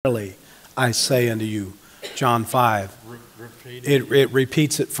Verily, I say unto you, John 5. It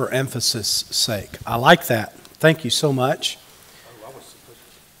repeats it for emphasis' sake. I like that. Thank you so much.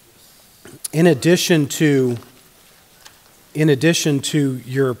 In addition to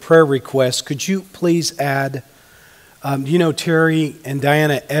your prayer request, could you please add, Terry and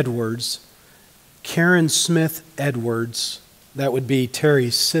Diana Edwards, Karen Smith Edwards, that would be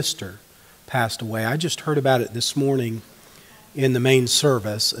Terry's sister, passed away. I just heard about it this morning in the main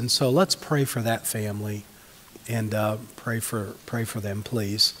service, and so let's pray for that family and pray for them,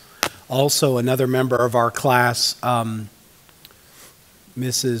 please. Also, another member of our class,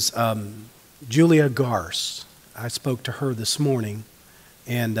 Mrs. Julia Garst. I spoke to her this morning,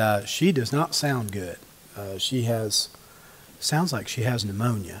 and she does not sound good. Sounds like she has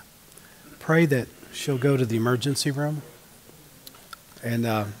pneumonia. Pray that she'll go to the emergency room, and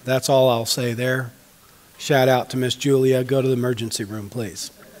that's all I'll say there. Shout out to Miss Julia. Go to the emergency room,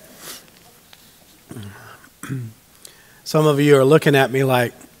 please. Some of you are looking at me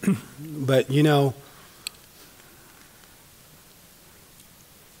like, but I'm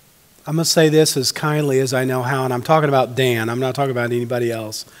going to say this as kindly as I know how, and I'm talking about Dan. I'm not talking about anybody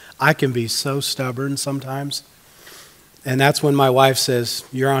else. I can be so stubborn sometimes, and that's when my wife says,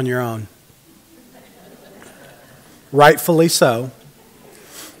 "You're on your own." Rightfully so.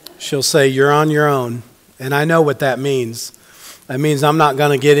 She'll say, "You're on your own." And I know what that means. That means I'm not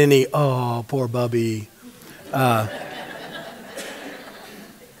going to get any, "Oh, poor Bubby."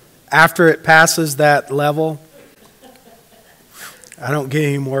 After it passes that level, I don't get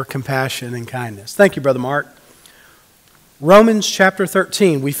any more compassion and kindness. Thank you, Brother Mark. Romans chapter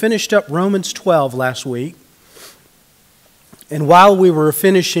 13. We finished up Romans 12 last week. And while we were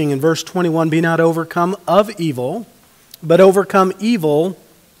finishing in verse 21, "Be not overcome of evil, but overcome evil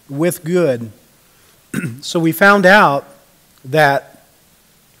with good." So we found out that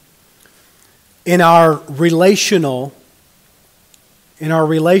in our relational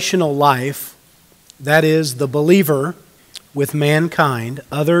life, that is the believer with mankind,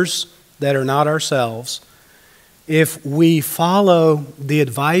 others that are not ourselves, if we follow the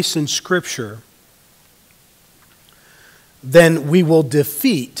advice in Scripture, then we will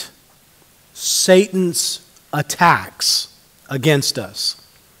defeat Satan's attacks against us.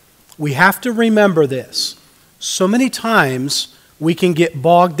 We have to remember this. So many times we can get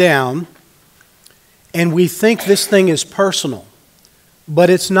bogged down and we think this thing is personal, but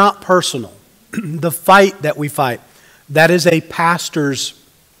it's not personal. The fight that we fight, that is a pastor's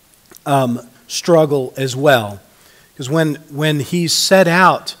struggle as well. Because when he's set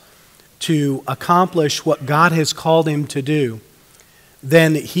out to accomplish what God has called him to do,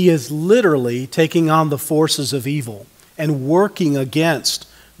 then he is literally taking on the forces of evil and working against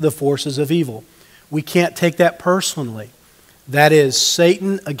the forces of evil. We can't take that personally. That is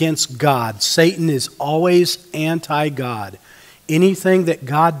Satan against God. Satan is always anti-God. Anything that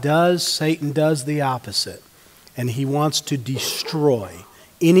God does, Satan does the opposite. And he wants to destroy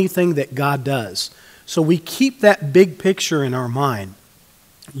anything that God does. So we keep that big picture in our mind.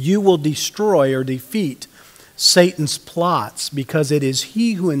 You will destroy or defeat Satan's plots because it is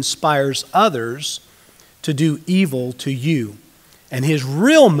he who inspires others to do evil to you. And his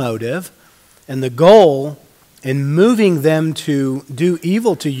real motive and the goal in moving them to do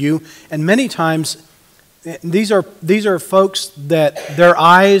evil to you, and many times these are folks that their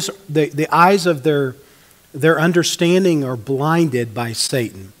eyes, the eyes of their understanding are blinded by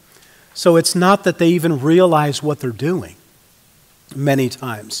Satan. So it's not that they even realize what they're doing many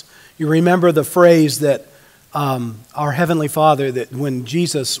times. You remember the phrase that our Heavenly Father, that when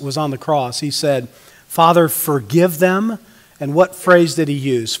Jesus was on the cross, he said, "Father, forgive them." And what phrase did he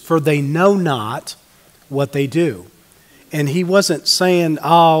use? "For they know not what they do." And he wasn't saying,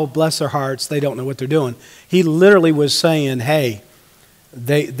 "Oh, bless their hearts, they don't know what they're doing." He literally was saying, hey,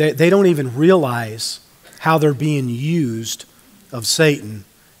 they don't even realize how they're being used of Satan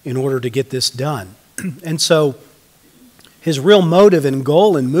in order to get this done. And so his real motive and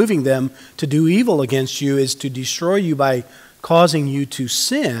goal in moving them to do evil against you is to destroy you by causing you to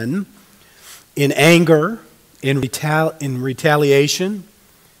sin in anger, in retaliation,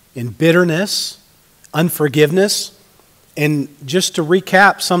 in bitterness, unforgiveness. And just to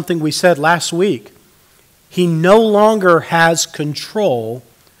recap something we said last week, he no longer has control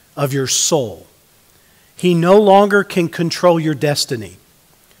of your soul. He no longer can control your destiny.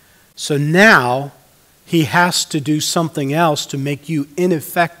 So now he has to do something else to make you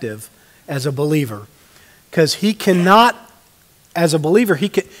ineffective as a believer. Because he cannot, as a believer,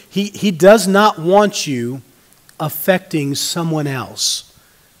 he does not want you affecting someone else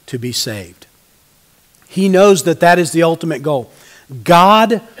to be saved. He knows that that is the ultimate goal.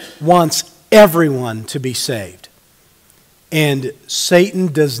 God wants everyone to be saved. And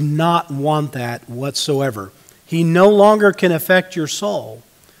Satan does not want that whatsoever. He no longer can affect your soul,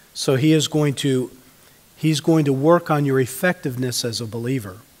 so he's going to work on your effectiveness as a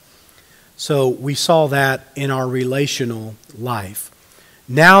believer. So we saw that in our relational life.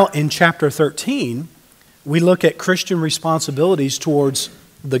 Now in chapter 13, we look at Christian responsibilities towards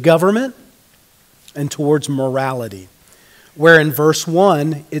the government and towards morality. Where in verse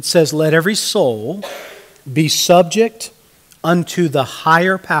 1 it says, "Let every soul be subject unto the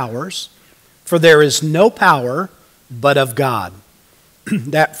higher powers, for there is no power but of God."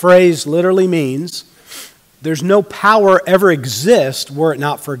 That phrase literally means there's no power ever exist were it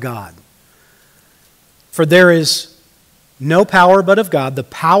not for God. For there is no power but of God. The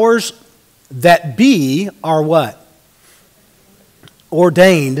powers that be are what?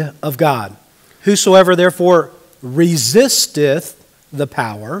 Ordained of God. Whosoever therefore resisteth the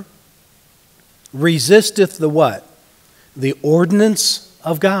power, resisteth the what? The ordinance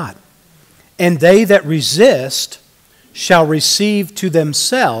of God. And they that resist shall receive to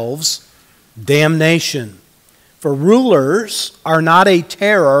themselves damnation. For rulers are not a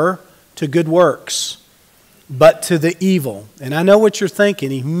terror to good works, but to the evil. And I know what you're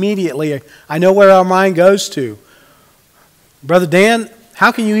thinking immediately. I know where our mind goes to. Brother Dan,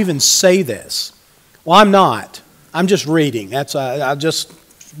 how can you even say this? Well, I'm not. I'm just reading. I'll just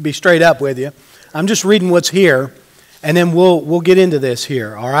be straight up with you. I'm just reading what's here, and then we'll get into this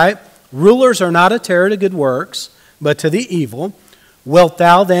here, all right? Rulers are not a terror to good works, but to the evil. Wilt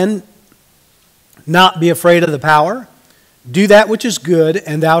thou then not be afraid of the power? Do that which is good,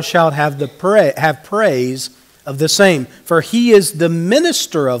 and thou shalt have praise of the same. For he is the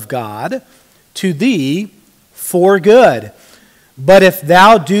minister of God to thee for good. But if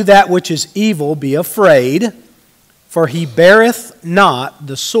thou do that which is evil, be afraid, for he beareth not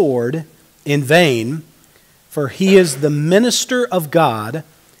the sword in vain, for he is the minister of God,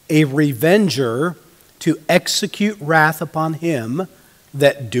 a revenger to execute wrath upon him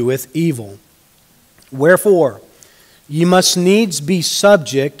that doeth evil. Wherefore, ye must needs be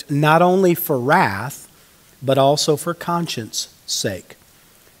subject not only for wrath, but also for conscience sake.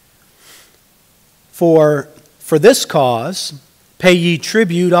 For this cause pay ye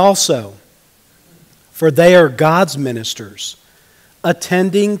tribute also, for they are God's ministers,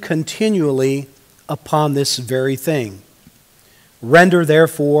 attending continually upon this very thing. Render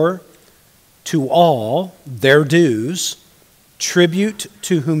therefore to all their dues, tribute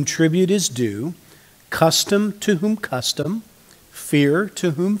to whom tribute is due, custom to whom custom, fear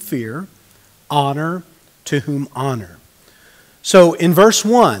to whom fear, honor to whom honor. So in verse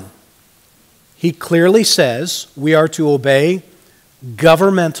 1, he clearly says we are to obey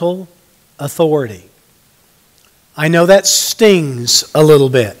governmental authority. I know that stings a little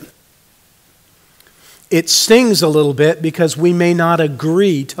bit. It stings a little bit because we may not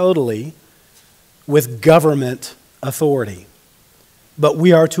agree totally with government authority, but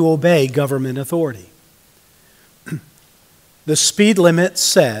we are to obey government authority. The speed limit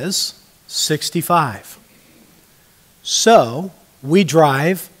says 65. So we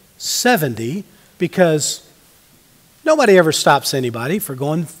drive 70 because nobody ever stops anybody for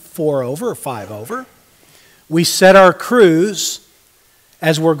going 4 over or 5 over. We set our cruise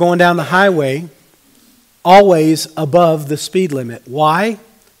as we're going down the highway always above the speed limit. Why?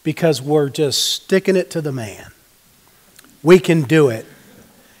 Because we're just sticking it to the man. We can do it.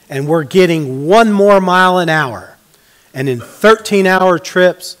 And we're getting 1 more mile an hour. And in 13-hour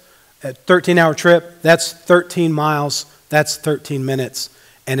trips, a 13-hour trip, that's 13 miles, that's 13 minutes.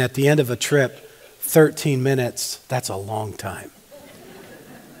 And at the end of a trip, 13 minutes, that's a long time.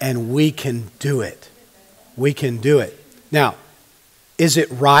 And we can do it. We can do it. Now, is it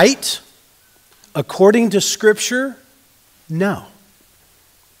right? According to Scripture, no.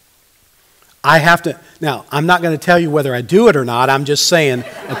 Now, I'm not going to tell you whether I do it or not. I'm just saying,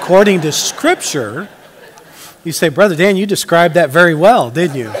 according to Scripture, you say, Brother Dan, you described that very well,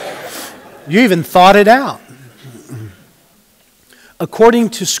 didn't you? You even thought it out. According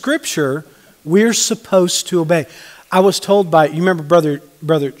to Scripture, we're supposed to obey. I was told by, you remember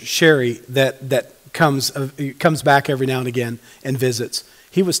Brother Sherry that comes back every now and again and visits.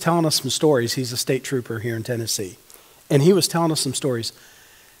 He was telling us some stories. He's a state trooper here in Tennessee. And he was telling us some stories.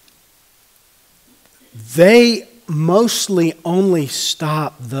 They mostly only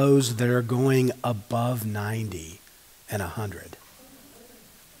stop those that are going above 90 and 100.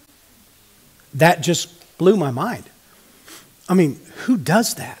 That just blew my mind. I mean, who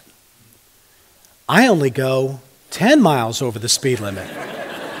does that? I only go 10 miles over the speed limit.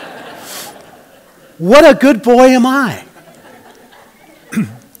 What a good boy am I.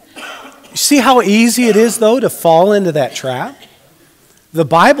 See how easy it is, though, to fall into that trap? The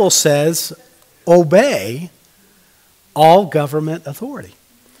Bible says, obey all government authority.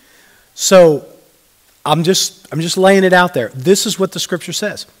 So I'm just laying it out there. This is what the Scripture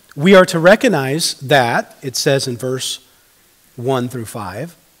says. We are to recognize that, it says in verse 1 through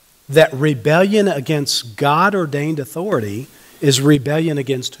 5, that rebellion against God-ordained authority is rebellion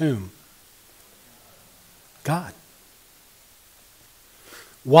against whom? God.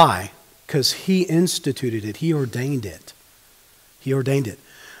 Why? Because He instituted it. He ordained it. He ordained it.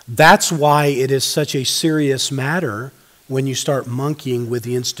 That's why it is such a serious matter when you start monkeying with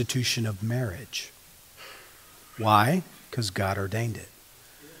the institution of marriage. Why? Because God ordained it.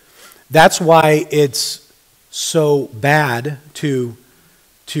 That's why it's so bad to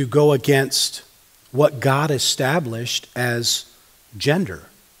go against what God established as gender,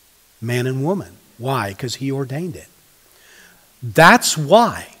 man and woman. Why? Because He ordained it. That's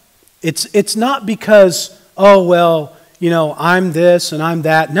why. It's not because, oh, well, I'm this and I'm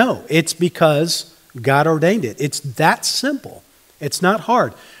that. No, it's because God ordained it. It's that simple. It's not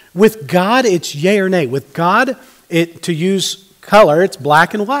hard. With God, it's yea or nay. With God, to use color, it's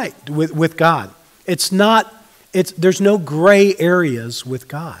black and white with God. There's no gray areas with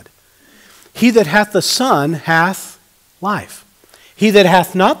God. He that hath the Son hath life. He that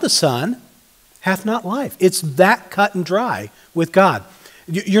hath not the Son hath not life. It's that cut and dry with God.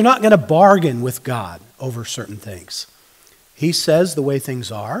 You're not going to bargain with God over certain things. He says the way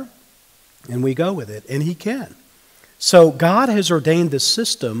things are, and we go with it, and He can. So God has ordained the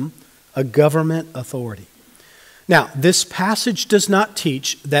system a government authority. Now, this passage does not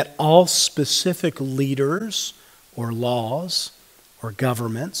teach that all specific leaders or laws or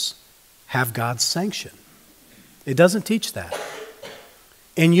governments have God's sanction. It doesn't teach that.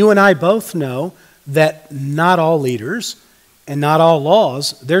 And you and I both know that not all leaders and not all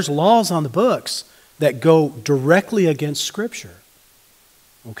laws, there's laws on the books that go directly against Scripture.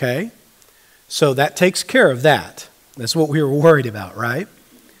 Okay? So that takes care of that. That's what we were worried about, right?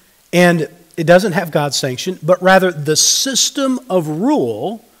 And it doesn't have God's sanction, but rather the system of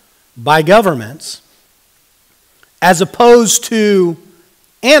rule by governments, as opposed to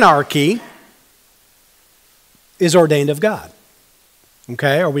anarchy, is ordained of God.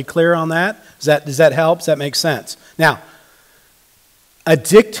 Okay, are we clear on that? Does that help? Does that make sense? Now, a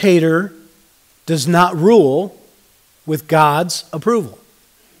dictator does not rule with God's approval.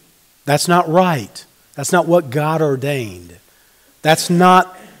 That's not right. That's not what God ordained. That's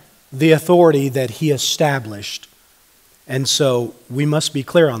not the authority that He established. And so we must be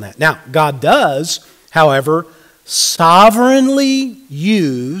clear on that. Now, God does, however, sovereignly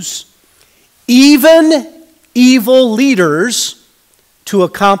use even evil leaders to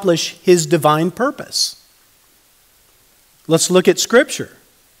accomplish His divine purpose. Let's look at Scripture.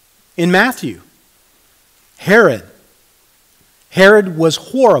 In Matthew, Herod was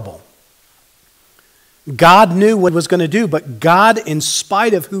horrible. God knew what He was going to do, but God, in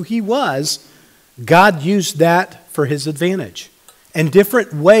spite of who He was, God used that for His advantage. And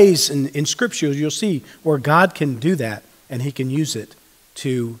different ways in Scripture, you'll see where God can do that, and He can use it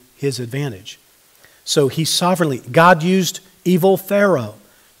to His advantage. So He sovereignly, God used evil Pharaoh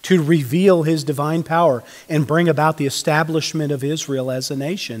to reveal His divine power and bring about the establishment of Israel as a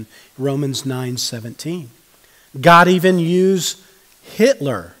nation, Romans 9:17. God even used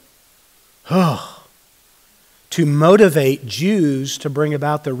Hitler to motivate Jews to bring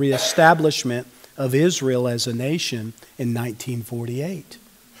about the reestablishment of Israel as a nation in 1948.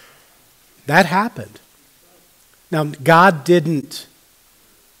 That happened. Now, God didn't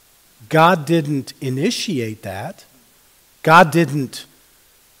initiate that. God didn't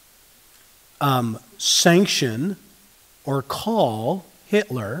sanction or call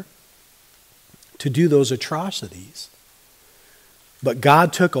Hitler to do those atrocities. But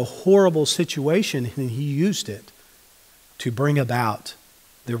God took a horrible situation and He used it to bring about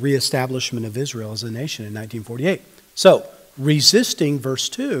the reestablishment of Israel as a nation in 1948. So, resisting, verse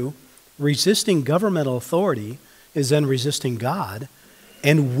 2, resisting governmental authority is then resisting God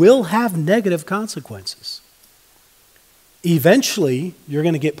and will have negative consequences. Eventually, you're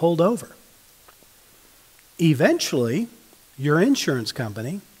going to get pulled over. Eventually, your insurance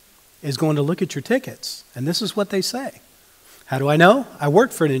company is going to look at your tickets, and this is what they say. How do I know? I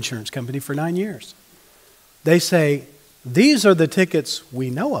worked for an insurance company for 9 years. They say, these are the tickets we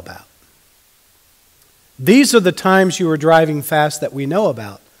know about. These are the times you were driving fast that we know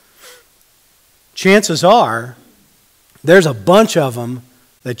about. Chances are, there's a bunch of them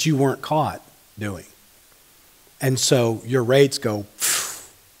that you weren't caught doing. And so your rates go,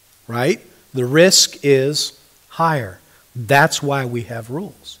 right? The risk is higher. That's why we have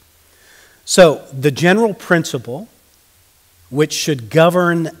rules. So the general principle which should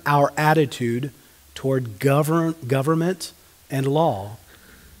govern our attitude toward government and law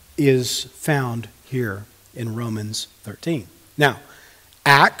is found here in Romans 13. Now,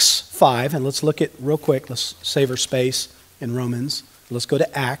 Acts 5, and let's look at real quick, let's save our space in Romans. Let's go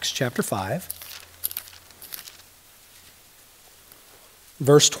to Acts chapter 5,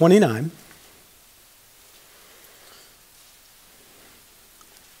 verse 29.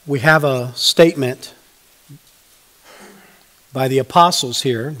 We have a statement by the apostles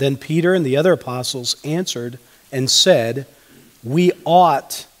here. Then Peter and the other apostles answered and said, "We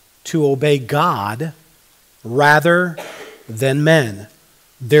ought to obey God rather than men."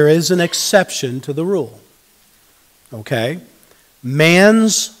 There is an exception to the rule. Okay?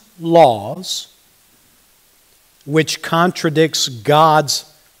 Man's laws, which contradicts God's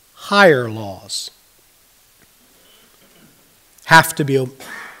higher laws, have to be,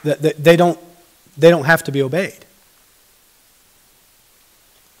 they don't have to be obeyed.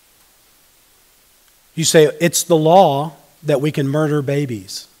 You say, it's the law that we can murder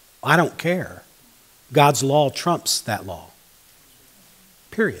babies. I don't care. God's law trumps that law.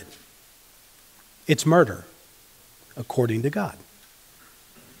 Period. It's murder, according to God.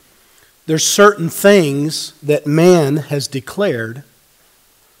 There's certain things that man has declared.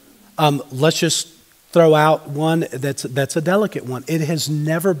 Let's just throw out one that's a delicate one. It has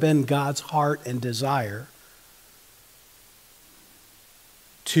never been God's heart and desire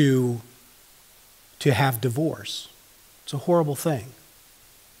to have divorce. It's a horrible thing.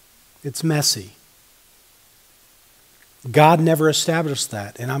 It's messy. God never established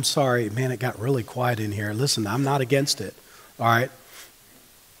that. And I'm sorry, man, it got really quiet in here. Listen, I'm not against it. All right?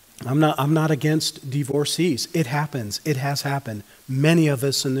 I'm not against divorcees. It happens. It has happened. Many of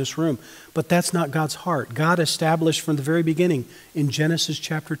us in this room. But that's not God's heart. God established from the very beginning in Genesis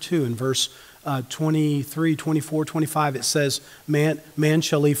chapter 2 in verse 23, 24, 25, it says, man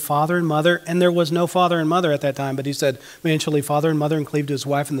shall leave father and mother. And there was no father and mother at that time, but he said, man shall leave father and mother and cleave to his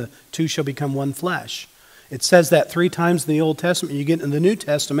wife, and the two shall become one flesh. It says that 3 times in the Old Testament. You get in the New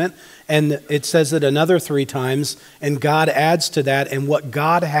Testament, and it says it another 3 times, and God adds to that, and what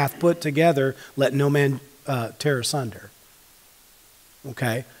God hath put together, let no man tear asunder.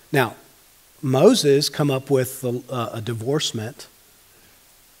 Okay? Now, Moses come up with a divorcement,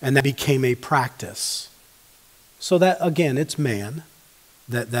 and that became a practice. So that, again, it's man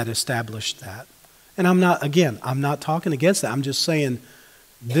that established that. And I'm not talking against that. I'm just saying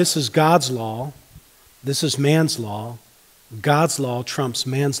this is God's law. This is man's law. God's law trumps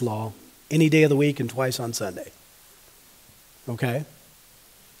man's law any day of the week and twice on Sunday. Okay?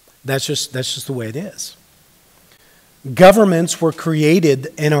 That's just the way it is. Governments were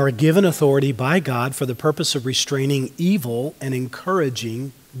created and are given authority by God for the purpose of restraining evil and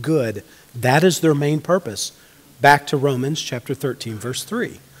encouraging good. That is their main purpose. Back to Romans chapter 13, verse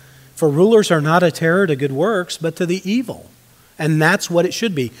 3. For rulers are not a terror to good works, but to the evil. And that's what it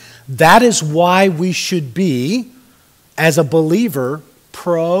should be. That is why we should be, as a believer,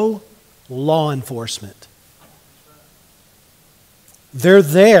 pro-law enforcement. They're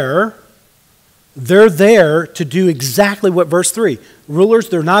there to do exactly what verse 3. Rulers,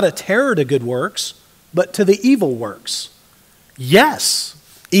 they're not a terror to good works, but to the evil works. Yes,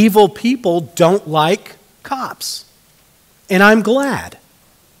 evil people don't like cops. And I'm glad.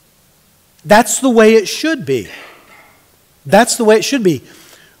 That's the way it should be. That's the way it should be.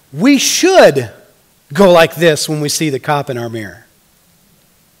 We should go like this when we see the cop in our mirror.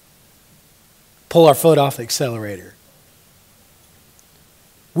 Pull our foot off the accelerator.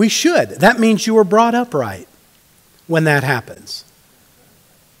 We should. That means you were brought up right when that happens.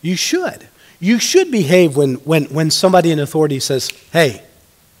 You should. You should behave when somebody in authority says, hey,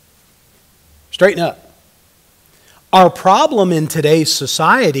 straighten up. Our problem in today's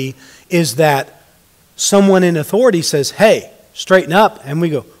society is that someone in authority says, hey, straighten up. And we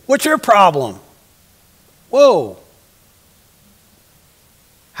go, what's your problem? Whoa.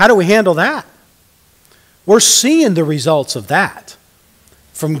 How do we handle that? We're seeing the results of that.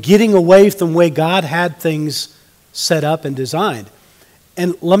 From getting away from the way God had things set up and designed.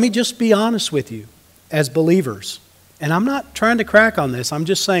 And let me just be honest with you as believers. And I'm not trying to crack on this. I'm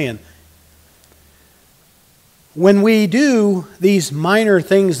just saying, when we do these minor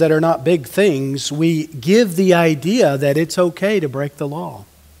things that are not big things, we give the idea that it's okay to break the law.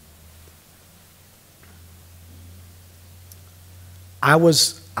 I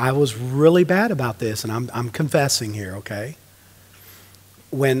was really bad about this, and I'm confessing here, okay?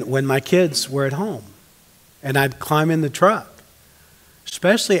 When my kids were at home, and I'd climb in the truck,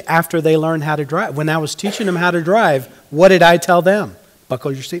 especially after they learned how to drive. When I was teaching them how to drive, what did I tell them?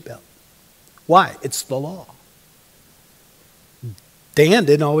 Buckle your seatbelt. Why? It's the law. Dan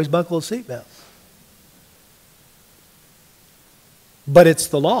didn't always buckle his seatbelt. But it's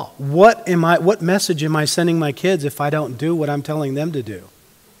the law. What message am I sending my kids if I don't do what I'm telling them to do?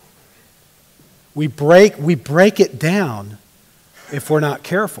 We break it down if we're not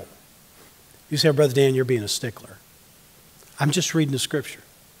careful. You say, Brother Dan, you're being a stickler. I'm just reading the Scripture.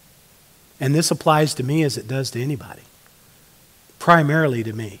 And this applies to me as it does to anybody. Primarily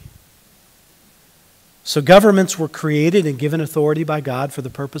to me. So governments were created and given authority by God for the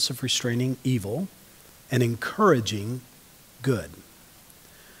purpose of restraining evil and encouraging good.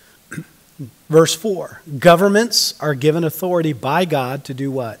 Verse 4, governments are given authority by God to do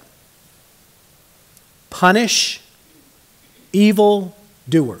what? Punish evil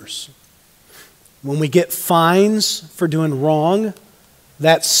doers. When we get fines for doing wrong,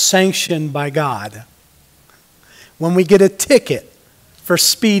 that's sanctioned by God. When we get a ticket for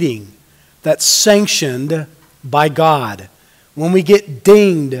speeding, that's sanctioned by God. When we get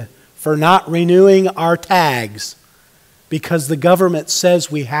dinged for not renewing our tags, because the government says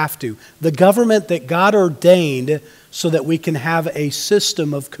we have to. The government that God ordained so that we can have a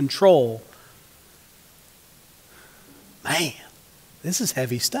system of control. Man, this is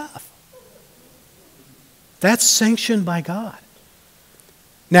heavy stuff. That's sanctioned by God.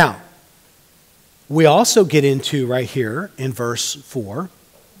 Now, we also get into right here in verse 4.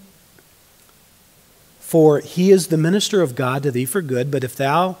 For he is the minister of God to thee for good, but if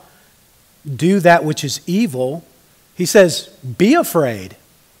thou do that which is evil, he says, be afraid.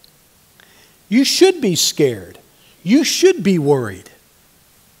 You should be scared. You should be worried.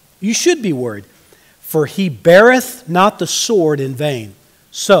 You should be worried. For he beareth not the sword in vain.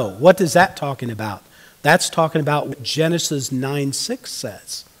 So, what is that talking about? That's talking about what Genesis 9:6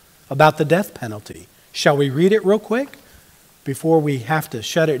 says about the death penalty. Shall we read it real quick before we have to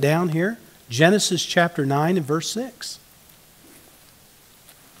shut it down here? Genesis chapter 9 and verse 6.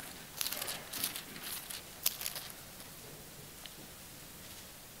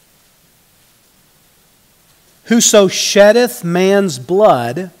 Whoso sheddeth man's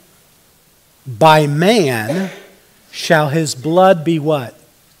blood, by man shall his blood be what?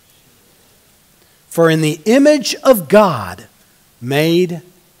 For in the image of God made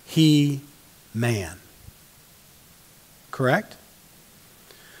he man. Correct?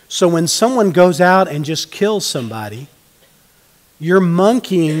 So when someone goes out and just kills somebody, you're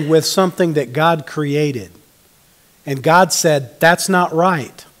monkeying with something that God created. And God said, that's not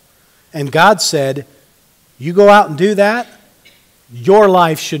right. And God said, you go out and do that, your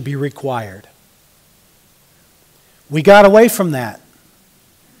life should be required. We got away from that.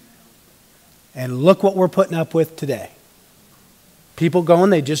 And look what we're putting up with today. People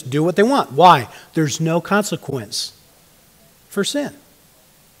going, they just do what they want. Why? There's no consequence for sin.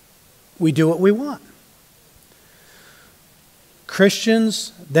 We do what we want.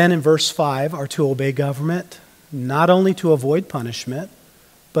 Christians, then in verse 5, are to obey government, not only to avoid punishment,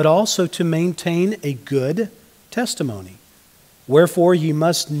 but also to maintain a good testimony. Wherefore ye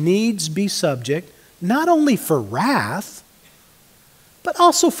must needs be subject, not only for wrath, but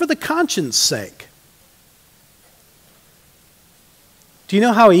also for the conscience sake. Do you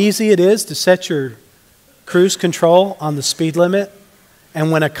know how easy it is to set your cruise control on the speed limit?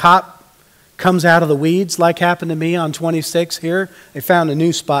 And when a cop comes out of the weeds, like happened to me on 26 here, they found a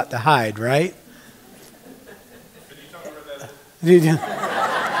new spot to hide, right? Did you?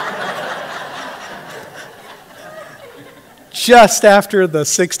 Just after the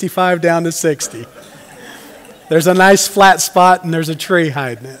 65 down to 60. There's a nice flat spot and there's a tree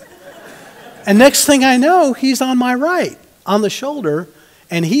hiding it. And next thing I know, he's on my right, on the shoulder,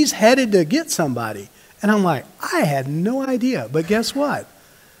 and he's headed to get somebody. And I'm like, I had no idea. But guess what?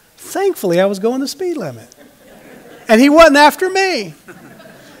 Thankfully, I was going the speed limit. And he wasn't after me.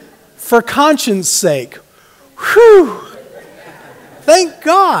 For conscience sake. Whew. Thank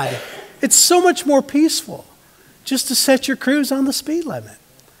God. It's so much more peaceful just to set your cruise on the speed limit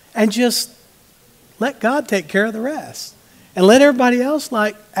and just let God take care of the rest and let everybody else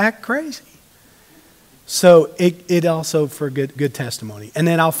act crazy. So it also for good testimony. And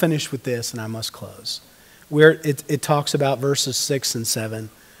then I'll finish with this and I must close. Where it talks about verses 6 and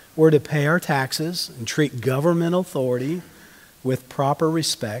 7. We're to pay our taxes and treat government authority with proper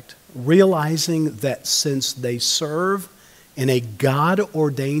respect, realizing that since they serve in a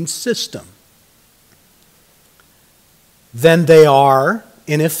God-ordained system, then they are,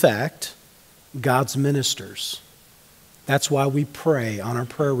 in effect, God's ministers. That's why we pray on our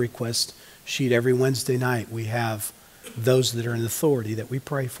prayer request sheet every Wednesday night. We have those that are in authority that we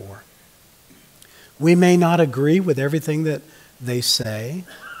pray for. We may not agree with everything that they say,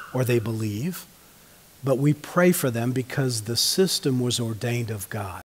 or they believe, but we pray for them because the system was ordained of God.